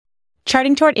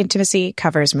Charting Toward Intimacy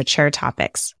covers mature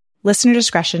topics. Listener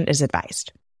discretion is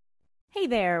advised. Hey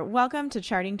there, welcome to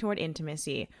Charting Toward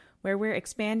Intimacy, where we're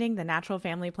expanding the natural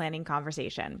family planning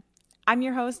conversation. I'm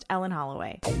your host, Ellen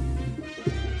Holloway.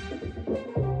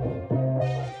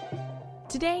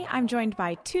 Today, I'm joined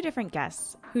by two different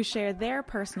guests who share their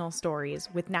personal stories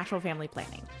with natural family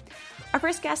planning. Our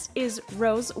first guest is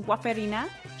Rose Waferina.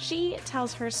 She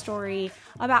tells her story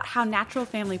about how natural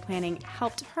family planning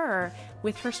helped her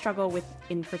with her struggle with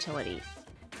infertility.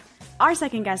 Our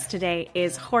second guest today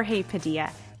is Jorge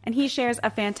Padilla, and he shares a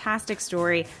fantastic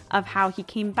story of how he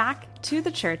came back to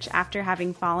the church after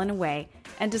having fallen away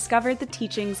and discovered the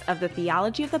teachings of the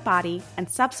theology of the body and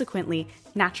subsequently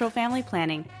natural family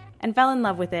planning, and fell in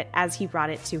love with it as he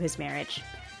brought it to his marriage.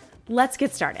 Let's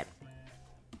get started.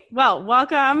 Well,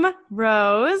 welcome,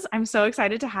 Rose. I'm so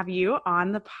excited to have you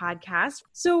on the podcast.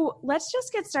 So let's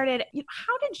just get started.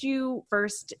 How did you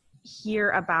first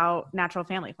hear about natural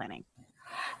family planning?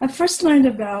 I first learned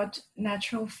about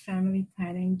natural family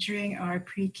planning during our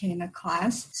pre-Cana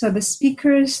class. So the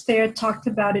speakers there talked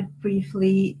about it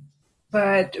briefly,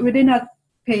 but we did not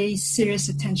pay serious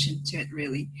attention to it,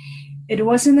 really. It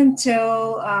wasn't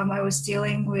until I was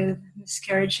dealing with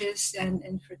miscarriages and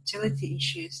infertility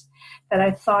issues that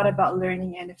I thought about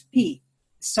learning NFP.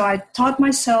 So I taught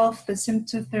myself the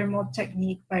symptothermal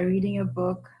technique by reading a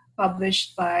book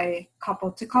published by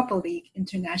Couple to Couple League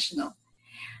International.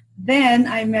 Then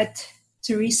I met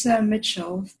Teresa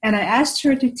Mitchell, and I asked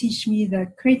her to teach me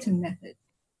the Creighton method.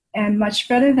 And much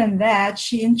better than that,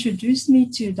 she introduced me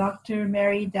to Dr.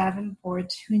 Mary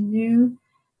Davenport, who knew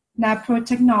NAPRO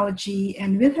technology,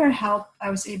 and with her help, I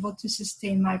was able to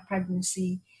sustain my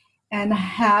pregnancy and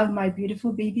have my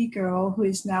beautiful baby girl, who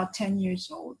is now 10 years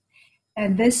old.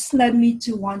 And this led me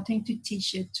to wanting to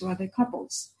teach it to other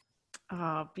couples.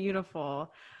 Oh,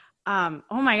 beautiful. Oh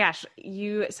my gosh,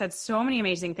 you said so many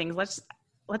amazing things. Let's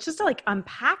just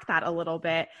unpack that a little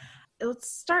bit.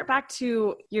 Let's start back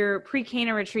to your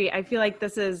pre-Cana retreat. I feel like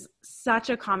this is such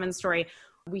a common story.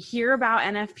 We hear about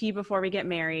NFP before we get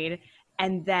married,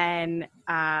 and then,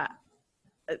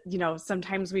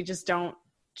 sometimes we just don't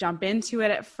jump into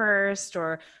it at first,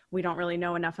 or we don't really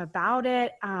know enough about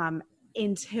it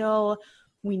until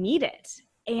we need it.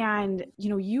 And,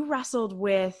 you wrestled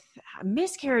with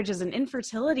miscarriages and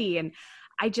infertility. And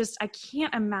I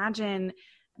can't imagine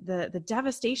the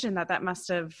devastation that must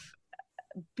have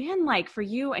been like for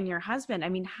you and your husband. I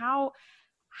mean, how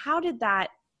did that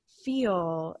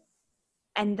feel?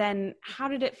 And then how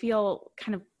did it feel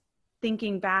kind of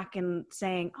thinking back and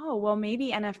saying, oh, well,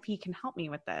 maybe NFP can help me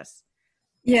with this?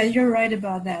 Yeah, you're right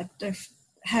about that.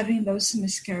 Having those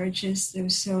miscarriages, they were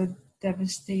so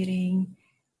devastating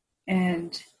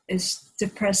and it's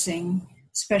depressing,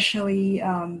 especially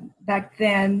back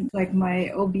then, like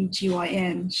my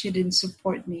OBGYN, she didn't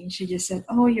support me. She just said,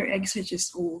 oh, your eggs are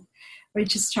just old, or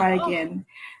just try again.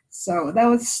 So that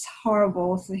was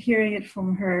horrible. So hearing it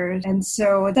from her. And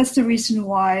so that's the reason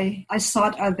why I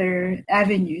sought other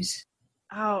avenues.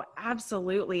 Oh,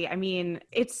 absolutely. I mean,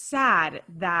 it's sad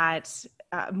that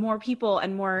more people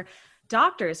and more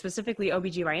doctors, specifically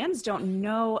OBGYNs, don't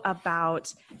know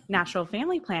about natural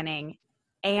family planning,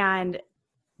 and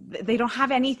they don't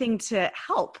have anything to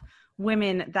help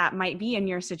women that might be in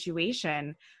your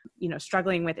situation,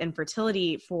 struggling with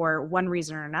infertility for one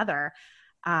reason or another.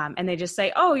 And they just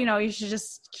say, oh, you should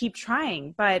just keep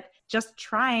trying. But just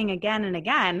trying again and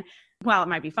again, well, it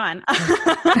might be fun.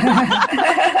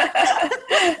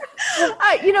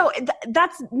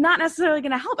 That's not necessarily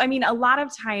going to help. I mean, a lot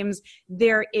of times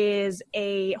there is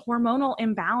a hormonal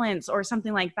imbalance or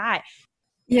something like that.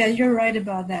 Yeah, you're right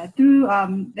about that. Through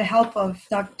the help of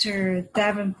Dr.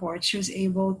 Davenport, she was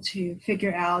able to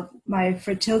figure out my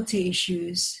fertility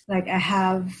issues. Like I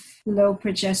have low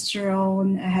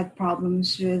progesterone, I had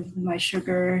problems with my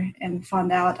sugar, and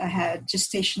found out I had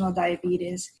gestational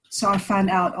diabetes. So I found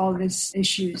out all these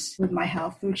issues with my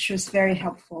health, which was very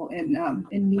helpful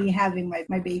in me having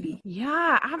my baby.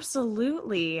 Yeah,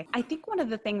 absolutely. I think one of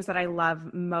the things that I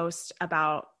love most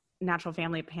about natural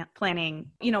family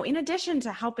planning, in addition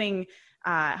to helping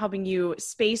you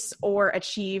space or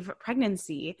achieve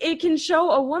pregnancy, it can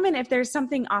show a woman if there's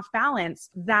something off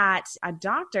balance, that a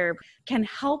doctor can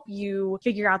help you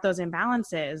figure out those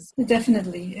imbalances.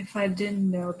 Definitely. If I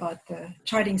didn't know about the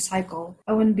charting cycle,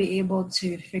 I wouldn't be able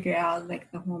to figure out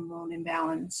the hormone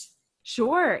imbalance.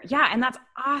 Sure. Yeah. And that's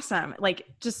awesome.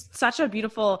 Just such a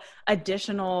beautiful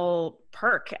additional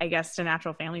perk, I guess, to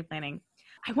natural family planning.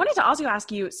 I wanted to also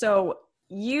ask you, so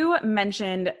you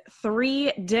mentioned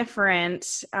three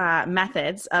different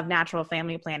methods of natural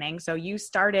family planning. So you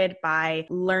started by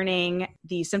learning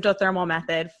the symptothermal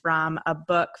method from a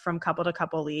book from Couple to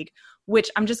Couple League,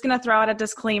 which I'm just going to throw out a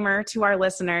disclaimer to our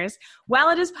listeners. While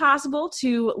it is possible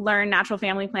to learn natural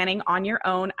family planning on your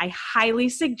own, I highly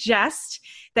suggest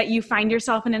that you find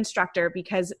yourself an instructor,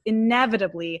 because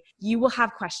inevitably you will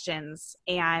have questions,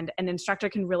 and an instructor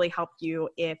can really help you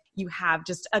if you have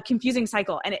just a confusing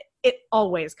cycle, and it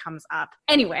always comes up.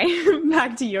 Anyway,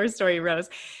 back to your story, Rose.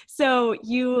 So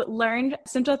you learned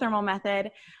symptothermal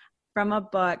method from a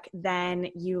book, then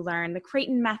you learn the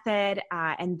Creighton method,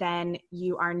 and then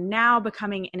you are now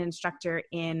becoming an instructor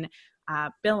in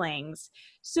Billings.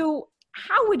 So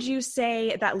how would you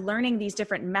say that learning these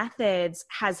different methods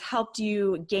has helped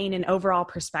you gain an overall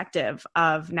perspective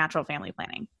of natural family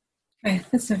planning? Right,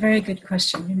 that's a very good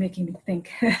question. You're making me think.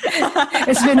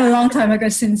 It's been a long time ago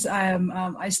since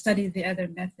I studied the other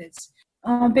methods.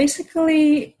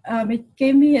 Basically, it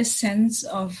gave me a sense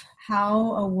of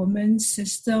how a woman's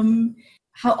system,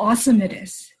 how awesome it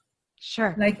is.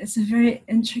 Sure. Like, it's a very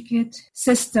intricate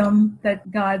system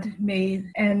that God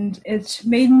made, and it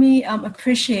made me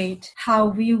appreciate how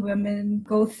we women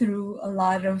go through a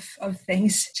lot of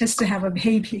things just to have a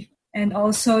baby. And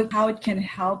also how it can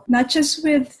help, not just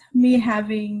with me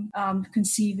having,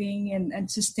 conceiving and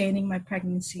sustaining my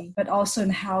pregnancy, but also in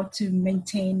how to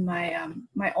maintain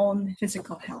my own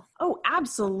physical health. Oh,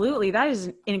 absolutely. That is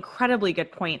an incredibly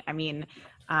good point. I mean,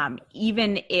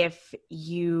 even if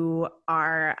you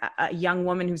are a young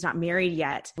woman who's not married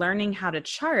yet, learning how to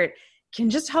chart can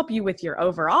just help you with your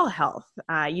overall health.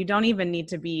 You don't even need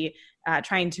to be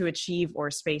trying to achieve or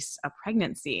space a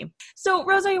pregnancy. So,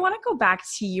 Rosa, I want to go back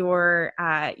to your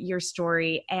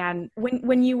story, and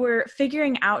when you were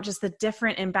figuring out just the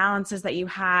different imbalances that you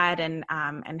had,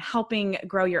 and helping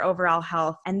grow your overall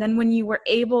health, and then when you were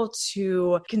able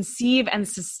to conceive and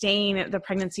sustain the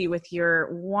pregnancy with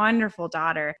your wonderful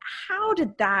daughter, how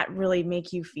did that really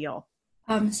make you feel?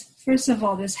 First of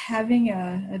all, this having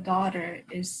a daughter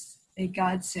is a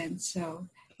godsend. So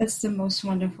that's the most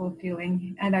wonderful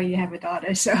feeling. I know you have a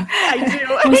daughter, so I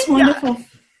do. Most wonderful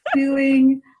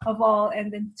feeling of all,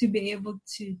 and then to be able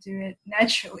to do it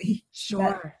naturally.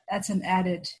 Sure. That's an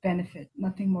added benefit.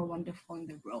 Nothing more wonderful in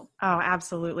the world. Oh,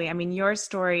 absolutely. I mean, your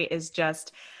story is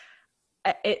just,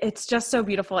 it's just so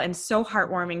beautiful and so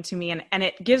heartwarming to me. And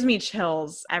it gives me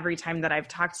chills every time that I've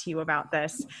talked to you about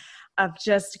this, of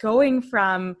just going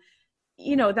from,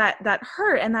 that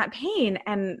hurt and that pain.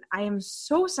 And I am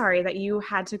so sorry that you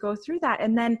had to go through that.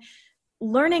 And then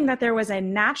learning that there was a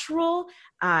natural,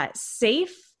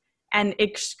 safe, and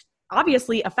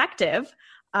obviously effective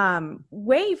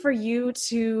way for you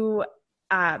to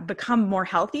become more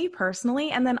healthy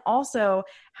personally, and then also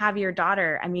have your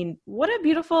daughter. I mean, what a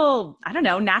beautiful,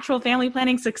 natural family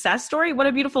planning success story. What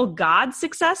a beautiful God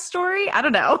success story. I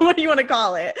don't know. What do you want to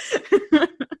call it?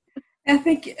 I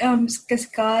think because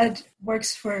God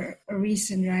works for a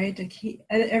reason, right? Like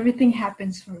everything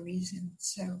happens for a reason.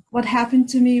 So what happened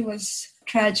to me was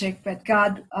tragic, but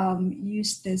God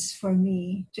used this for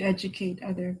me to educate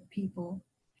other people.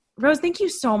 Rose, thank you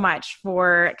so much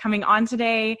for coming on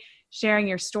today, sharing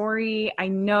your story. I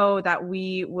know that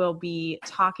we will be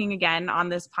talking again on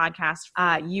this podcast.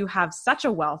 You have such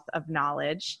a wealth of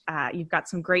knowledge. You've got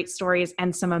some great stories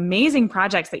and some amazing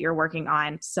projects that you're working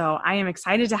on. So I am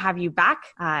excited to have you back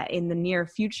in the near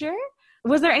future.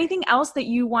 Was there anything else that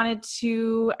you wanted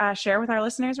to share with our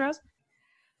listeners, Rose?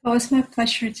 Well, it's my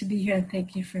pleasure to be here, and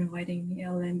thank you for inviting me,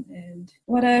 Ellen. And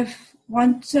what I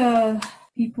want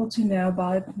people to know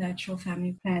about natural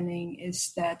family planning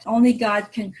is that only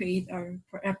God can create a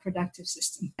reproductive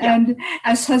system. Yeah. And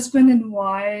as husband and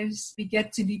wives, we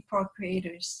get to be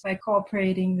procreators by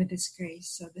cooperating with His grace.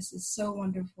 So this is so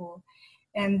wonderful.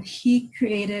 And He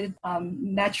created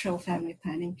natural family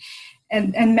planning.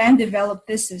 And man developed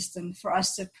this system for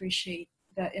us to appreciate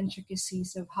the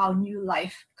intricacies of how new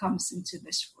life comes into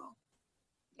this world.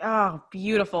 Oh,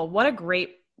 beautiful. What a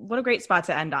great spot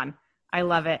to end on. I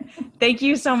love it. Thank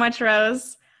you so much,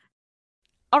 Rose.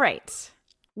 All right.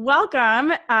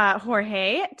 Welcome,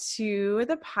 Jorge, to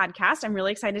the podcast. I'm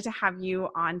really excited to have you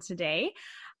on today.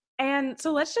 And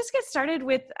so let's just get started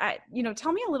with,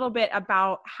 tell me a little bit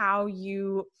about how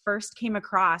you first came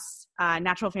across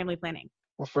natural family planning.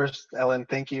 Well, first, Ellen,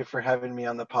 thank you for having me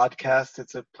on the podcast.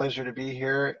 It's a pleasure to be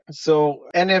here. So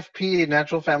NFP,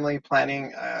 Natural Family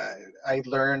Planning, I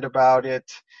learned about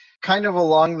it kind of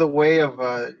along the way of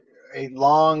a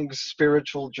long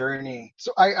spiritual journey.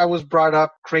 So I was brought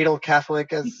up cradle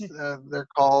Catholic, as they're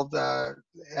called,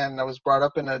 and I was brought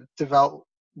up in a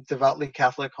devoutly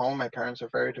Catholic home. My parents are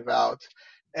very devout.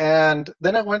 And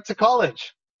then I went to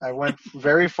college. I went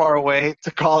very far away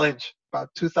to college, about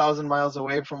 2,000 miles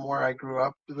away from where I grew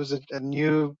up. It was a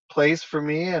new place for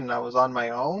me, and I was on my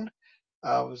own.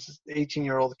 I was an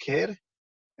 18-year-old kid,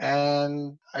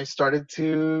 and I started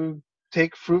to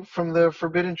take fruit from the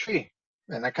forbidden tree,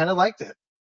 and I kind of liked it.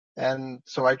 And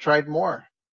so I tried more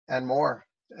and more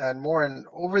and more. And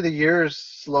over the years,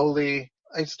 slowly,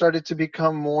 I started to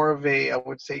become more of a, I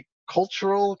would say,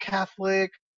 cultural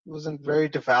Catholic. Wasn't very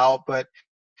devout, but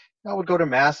I would go to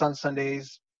mass on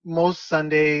Sundays, most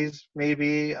Sundays,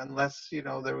 maybe, unless,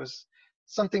 there was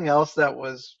something else that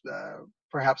was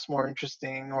perhaps more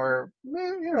interesting, or,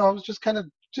 I was just kind of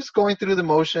just going through the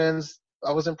motions.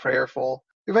 I wasn't prayerful.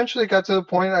 Eventually got to the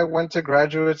point I went to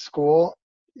graduate school.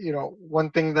 One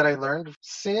thing that I learned,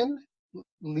 sin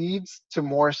leads to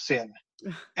more sin,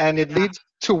 and it leads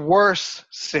to worse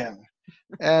sin.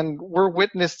 And we're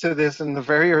witness to this in the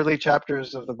very early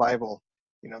chapters of the Bible.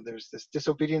 There's this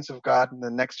disobedience of God. In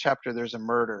the next chapter, there's a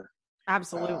murder.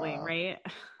 Absolutely, right?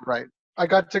 Right. I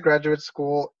got to graduate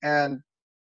school, and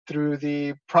through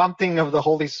the prompting of the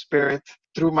Holy Spirit,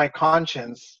 through my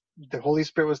conscience, the Holy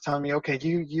Spirit was telling me, okay,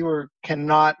 you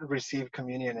cannot receive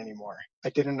communion anymore. I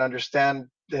didn't understand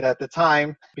it at the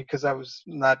time because I was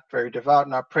not very devout,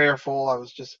 not prayerful. I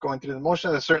was just going through the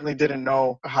motions. I certainly didn't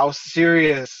know how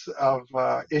serious of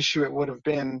issue it would have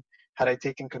been had I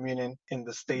taken communion in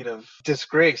the state of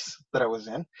disgrace that I was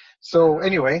in. So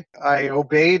anyway, I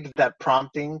obeyed that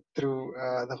prompting through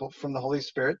from the Holy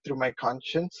Spirit, through my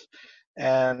conscience.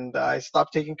 And I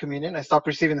stopped taking communion. I stopped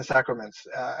receiving the sacraments.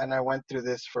 And I went through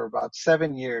this for about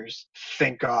 7 years,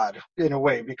 thank God, in a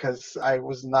way, because I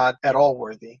was not at all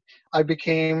worthy. I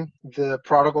became the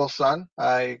prodigal son.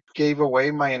 I gave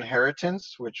away my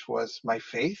inheritance, which was my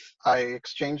faith. I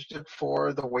exchanged it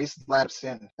for the wasteland of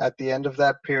sin. At the end of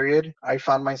that period, I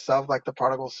found myself, like the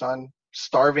prodigal son,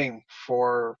 starving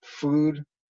for food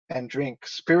and drink,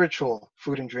 spiritual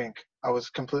food and drink. I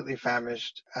was completely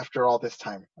famished after all this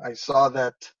time. I saw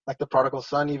that, like the prodigal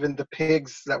son, even the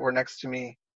pigs that were next to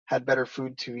me had better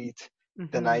food to eat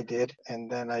than I did. And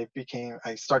then I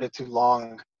started to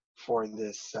long for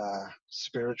this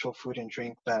spiritual food and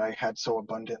drink that I had so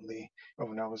abundantly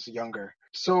when I was younger.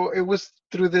 So it was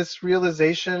through this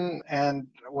realization and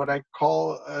what I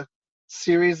call a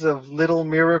series of little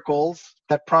miracles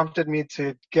that prompted me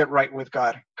to get right with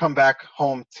God, come back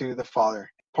home to the Father.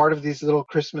 Part of these little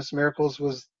Christmas miracles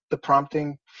was the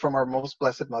prompting from our Most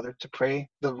Blessed Mother to pray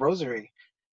the Rosary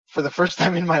for the first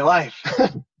time in my life.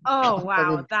 Oh,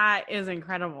 wow. That is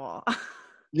incredible.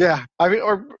 Yeah.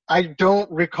 I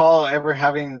don't recall ever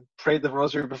having prayed the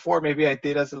Rosary before. Maybe I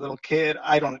did as a little kid.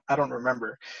 I don't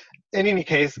remember. In any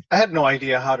case, I had no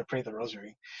idea how to pray the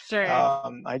Rosary. Sure.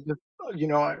 I just,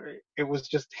 it was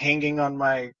just hanging on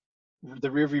the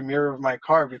rearview mirror of my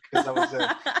car because I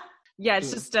was yeah,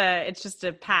 it's just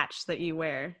a patch that you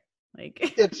wear.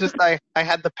 Like it's just I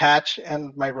had the patch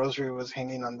and my rosary was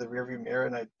hanging on the rearview mirror,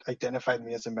 and it identified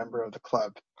me as a member of the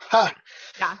club. Ha!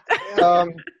 Yeah.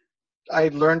 I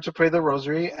learned to pray the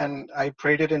rosary, and I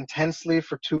prayed it intensely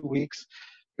for 2 weeks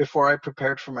before I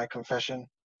prepared for my confession.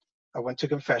 I went to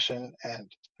confession,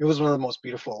 and it was one of the most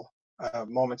beautiful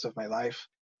moments of my life.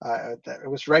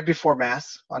 It was right before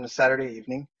Mass on a Saturday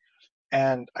evening,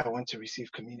 and I went to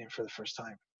receive communion for the first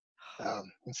time.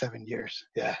 In 7 years.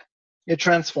 Yeah. It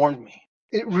transformed me.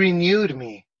 It renewed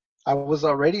me. I was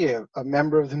already a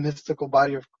member of the mystical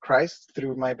body of Christ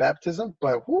through my baptism,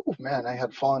 but I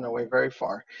had fallen away very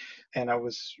far. And I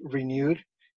was renewed,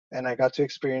 and I got to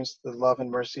experience the love and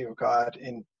mercy of God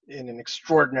in an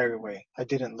extraordinary way. I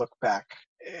didn't look back.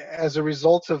 As a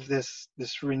result of this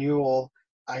renewal,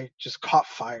 I just caught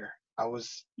fire. I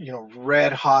was,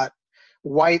 red hot,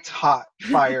 white hot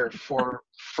fire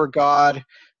for God,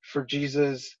 for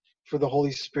Jesus, for the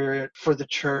Holy Spirit, for the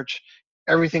church,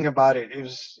 everything about it.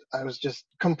 I was just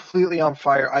completely on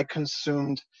fire. I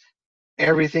consumed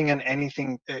everything and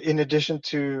anything in addition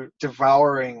to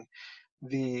devouring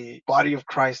the body of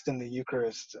Christ in the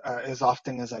Eucharist as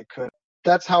often as I could.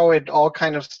 That's how it all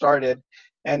kind of started.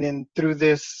 And through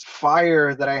this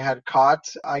fire that I had caught,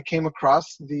 I came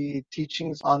across the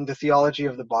teachings on the theology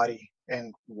of the body.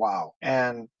 And wow.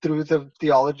 And through the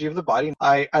theology of the body,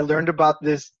 I learned about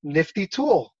this nifty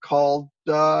tool called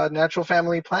natural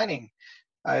family planning.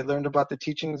 I learned about the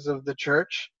teachings of the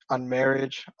church on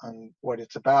marriage, on what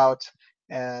it's about,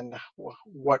 and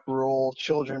what role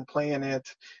children play in it,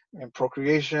 and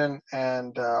procreation.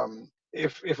 And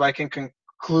if I can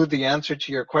conclude the answer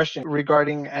to your question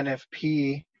regarding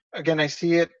NFP, again, I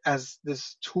see it as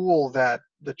this tool that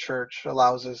the church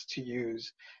allows us to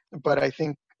use. But I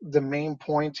think the main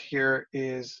point here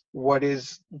is, what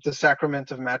is the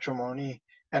sacrament of matrimony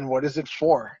and what is it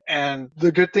for? And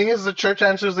the good thing is the church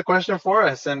answers the question for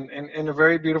us, and in a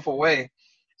very beautiful way.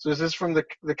 So this is from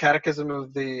the Catechism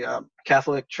of the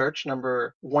Catholic Church,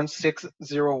 number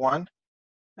 1601.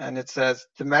 And it says,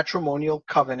 the matrimonial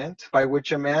covenant by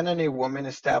which a man and a woman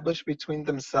establish between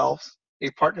themselves a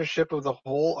partnership of the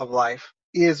whole of life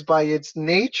is by its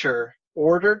nature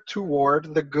ordered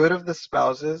toward the good of the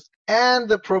spouses and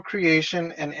the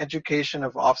procreation and education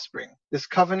of offspring. This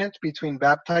covenant between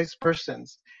baptized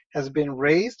persons has been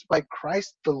raised by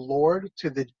Christ the Lord to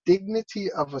the dignity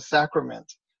of a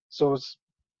sacrament. So it's,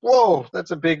 whoa,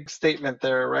 that's a big statement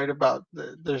there, right?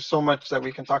 There's so much that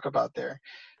we can talk about there.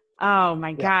 Oh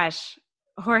my gosh.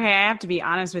 Jorge, I have to be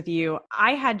honest with you.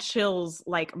 I had chills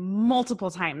like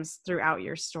multiple times throughout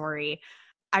your story.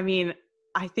 I mean,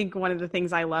 I think one of the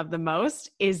things I love the most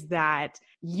is that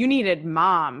you needed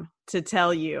mom to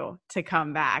tell you to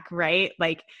come back, right?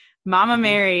 Like Mama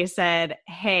Mary said,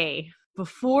 hey,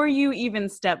 before you even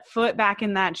step foot back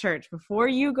in that church, before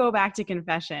you go back to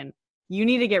confession, you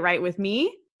need to get right with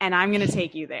me and I'm going to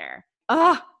take you there.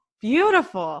 Oh,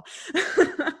 beautiful.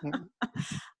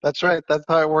 That's right. That's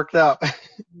how it worked out.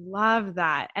 Love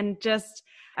that. And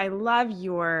I love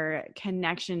your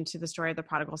connection to the story of the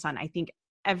prodigal son. I think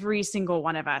every single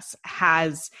one of us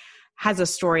has a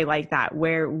story like that,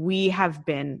 where we have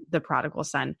been the prodigal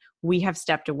son. We have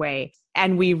stepped away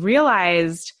and we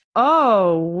realized,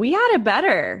 oh, we had it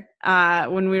better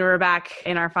when we were back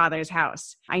in our father's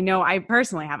house. I know I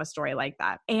personally have a story like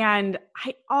that. And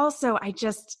I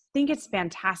just think it's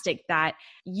fantastic that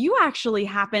you actually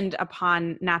happened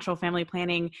upon natural family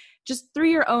planning just through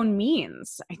your own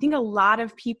means. I think a lot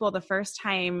of people, the first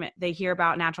time they hear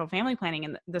about natural family planning,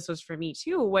 and this was for me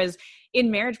too, was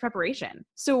in marriage preparation.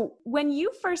 So when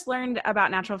you first learned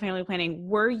about natural family planning,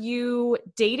 were you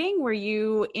dating? Were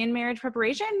you in marriage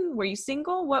preparation? Were you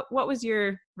single? What was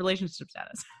your relationship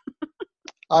status?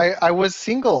 I was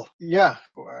single. Yeah,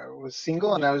 I was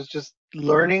single, and I was just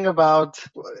learning about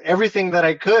everything that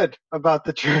I could about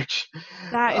the church.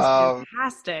 That is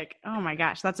fantastic. Oh my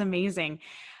gosh, that's amazing.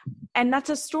 And that's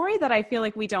a story that I feel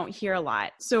like we don't hear a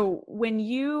lot. So when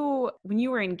you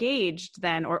were engaged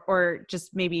then, or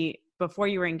just maybe before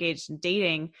you were engaged and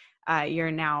dating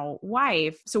your now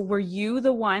wife, so were you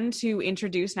the one to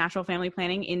introduce natural family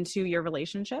planning into your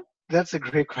relationship? That's a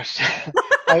great question.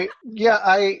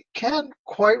 I can't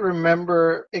quite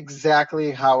remember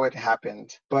exactly how it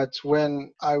happened, but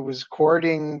when I was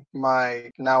courting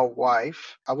my now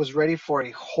wife, I was ready for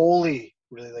a holy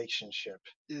relationship.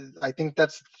 I think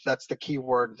that's the key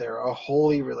word there, a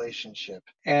holy relationship.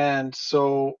 And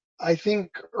so I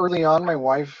think early on, my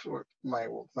wife, my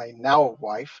now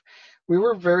wife, we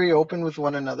were very open with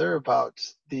one another about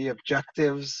the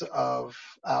objectives of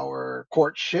our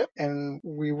courtship. And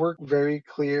we were very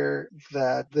clear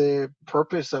that the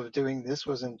purpose of doing this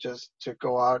wasn't just to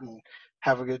go out and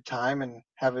have a good time and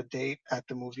have a date at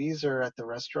the movies or at the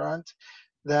restaurant,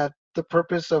 that the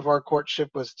purpose of our courtship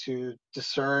was to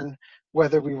discern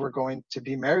whether we were going to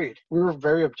be married. We were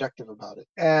very objective about it.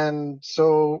 And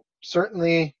so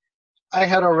certainly I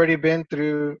had already been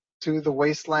through to the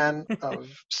wasteland of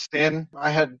sin. I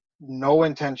had no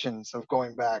intentions of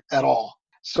going back at all.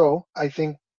 So I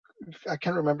think, I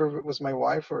can't remember if it was my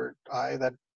wife or I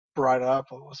that brought up,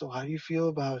 so how do you feel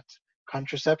about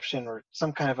contraception, or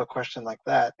some kind of a question like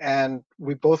that? And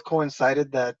we both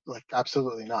coincided that, like,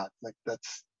 absolutely not. Like,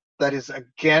 that is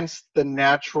against the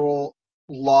natural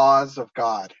laws of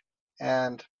God.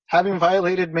 And having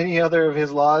violated many other of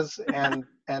his laws and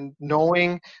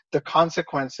knowing the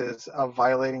consequences of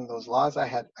violating those laws,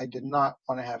 I did not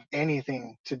want to have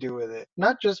anything to do with it.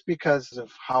 Not just because of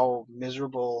how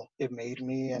miserable it made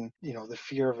me and, the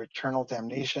fear of eternal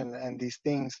damnation and these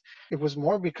things. It was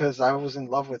more because I was in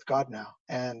love with God now,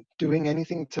 and doing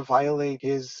anything to violate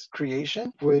his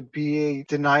creation would be a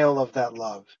denial of that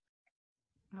love.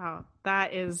 Oh,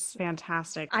 that is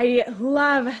fantastic. I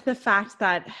love the fact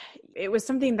that it was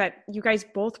something that you guys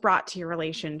both brought to your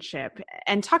relationship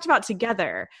and talked about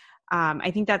together.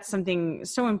 I think that's something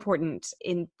so important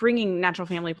in bringing natural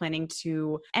family planning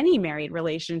to any married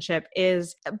relationship,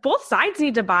 is both sides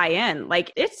need to buy in.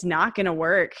 Like, it's not going to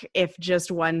work if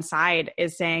just one side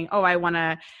is saying, oh, I want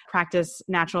to practice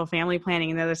natural family planning,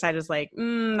 and the other side is like,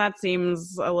 that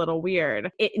seems a little weird.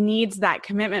 It needs that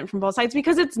commitment from both sides,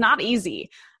 because it's not easy.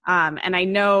 And I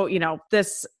know,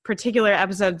 this particular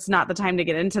episode's not the time to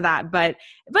get into that, but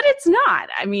it's not.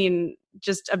 I mean,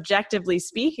 just objectively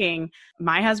speaking,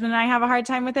 my husband and I have a hard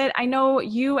time with it. I know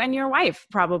you and your wife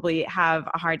probably have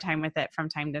a hard time with it from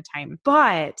time to time,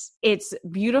 but it's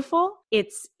beautiful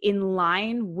it's in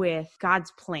line with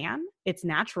God's plan. It's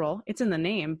natural. It's in the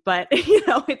name, but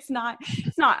it's not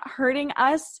hurting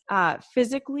us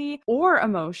physically or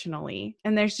emotionally.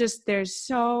 And there's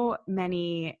so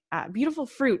many beautiful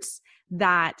fruits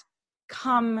that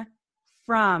come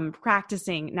from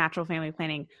practicing natural family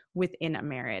planning within a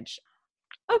marriage.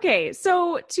 Okay,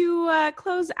 so to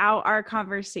close out our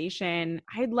conversation,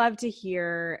 I'd love to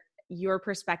hear your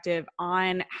perspective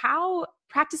on how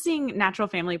practicing natural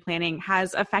family planning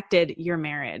has affected your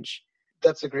marriage.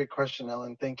 That's a great question,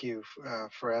 Ellen. Thank you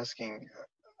for asking.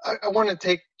 I want to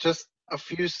take just a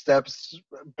few steps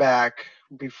back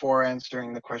before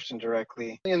answering the question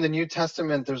directly. In the New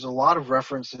Testament, there's a lot of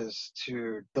references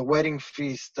to the wedding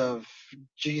feast of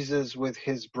Jesus with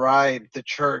his bride, the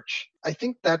church. I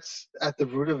think that's at the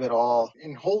root of it all.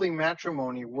 In holy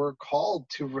matrimony, we're called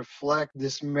to reflect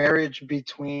this marriage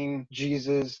between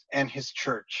Jesus and his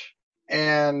church.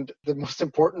 And the most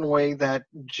important way that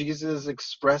Jesus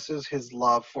expresses his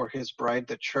love for his bride,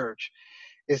 the church,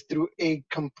 is through a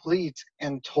complete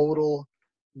and total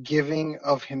giving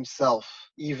of himself,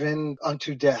 even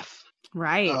unto death.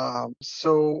 Right.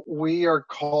 So we are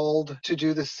called to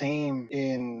do the same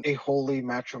in a holy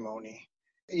matrimony.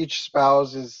 Each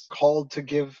spouse is called to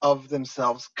give of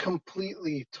themselves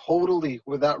completely, totally,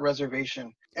 without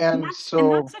reservation. And that's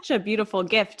such a beautiful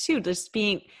gift too, just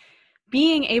being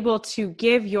able to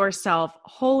give yourself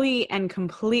wholly and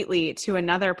completely to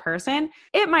another person.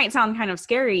 It might sound kind of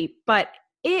scary, but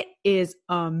it is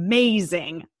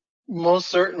amazing. Most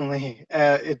certainly.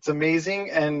 It's amazing.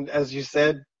 And as you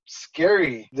said,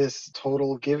 scary, this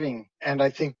total giving. And I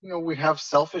think, we have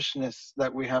selfishness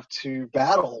that we have to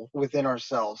battle within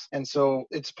ourselves. And so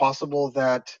it's possible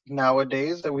that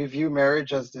nowadays that we view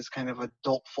marriage as this kind of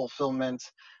adult fulfillment.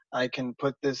 I can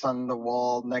put this on the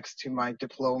wall next to my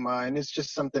diploma, and it's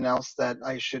just something else that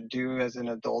I should do as an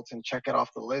adult and check it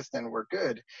off the list and we're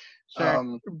good.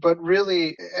 Sure. But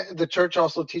really, the church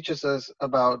also teaches us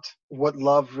about what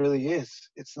love really is.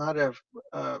 It's not a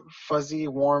fuzzy,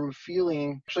 warm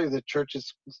feeling. Actually, the church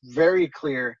is very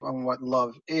clear on what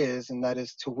love is, and that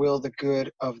is to will the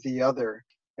good of the other.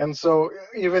 And so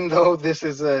even though this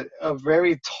is a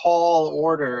very tall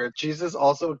order, Jesus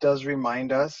also does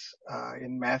remind us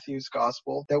in Matthew's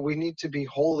gospel that we need to be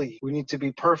holy. We need to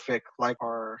be perfect like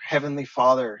our Heavenly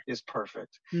Father is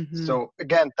perfect. Mm-hmm. So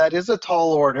again, that is a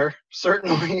tall order,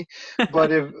 certainly.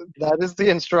 But if that is the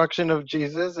instruction of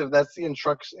Jesus, if that's the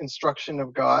instruction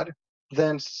of God,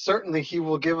 then certainly he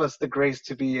will give us the grace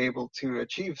to be able to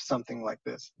achieve something like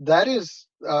this. That is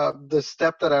the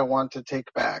step that I want to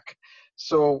take back.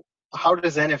 So how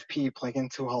does NFP play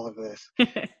into all of this?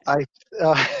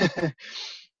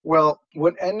 Well,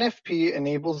 what NFP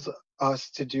enables us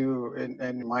to do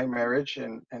in my marriage,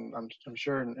 and I'm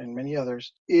sure in many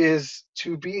others, is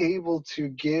to be able to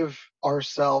give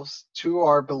ourselves to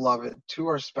our beloved, to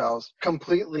our spouse,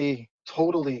 completely,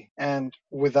 totally, and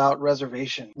without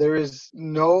reservation. There is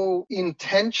no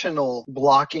intentional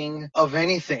blocking of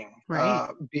anything. Right.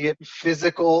 Be it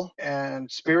physical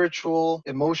and spiritual,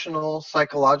 emotional,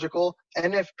 psychological.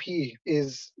 NFP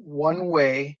is one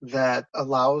way that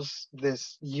allows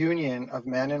this union of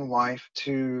man and wife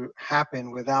to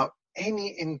happen without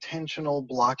any intentional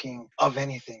blocking of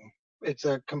anything. It's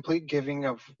a complete giving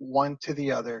of one to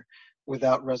the other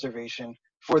without reservation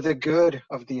for the good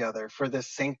of the other, for the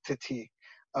sanctity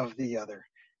of the other.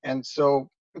 And so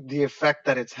the effect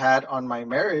that it's had on my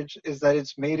marriage is that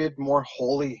it's made it more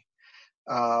holy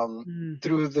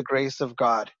through the grace of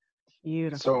God.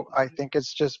 Beautiful. So I think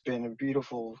it's just been a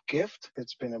beautiful gift.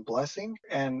 It's been a blessing.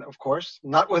 And of course,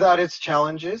 not without its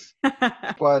challenges,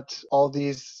 but all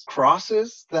these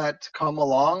crosses that come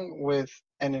along with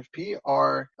NFP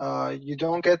are, you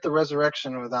don't get the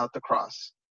resurrection without the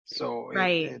cross. So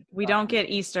right. We don't get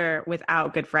Easter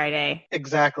without Good Friday.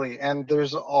 Exactly. And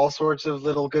there's all sorts of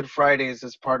little Good Fridays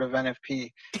as part of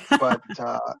NFP. But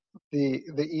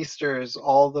the Easter is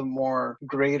all the more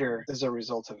greater as a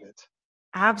result of it.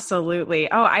 Absolutely.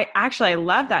 Oh, I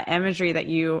love that imagery that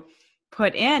you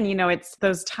put in. It's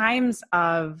those times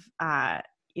of,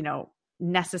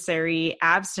 necessary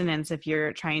abstinence if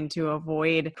you're trying to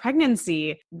avoid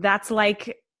pregnancy. That's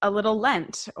like a little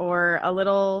Lent or a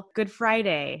little Good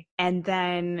Friday. And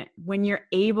then when you're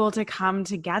able to come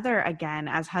together again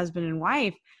as husband and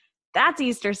wife, that's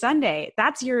Easter Sunday.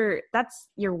 That's your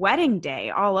wedding day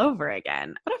all over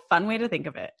again. What a fun way to think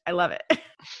of it. I love it.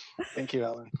 Thank you,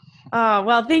 Ellen.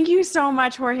 Well, thank you so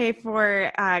much, Jorge,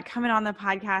 for coming on the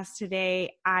podcast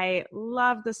today. I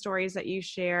love the stories that you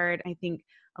shared. I think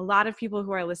a lot of people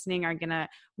who are listening are going to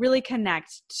really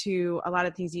connect to a lot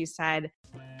of things you said.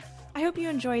 I hope you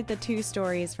enjoyed the two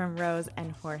stories from Rose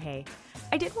and Jorge.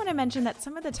 I did want to mention that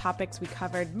some of the topics we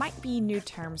covered might be new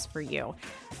terms for you.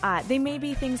 They may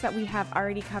be things that we have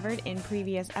already covered in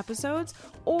previous episodes,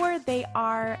 or they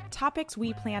are topics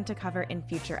we plan to cover in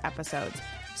future episodes.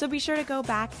 So be sure to go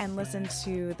back and listen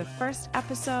to the first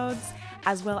episodes,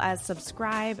 as well as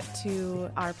subscribe to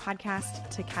our podcast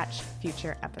to catch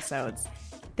future episodes.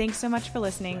 Thanks so much for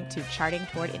listening to Charting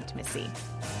Toward Intimacy.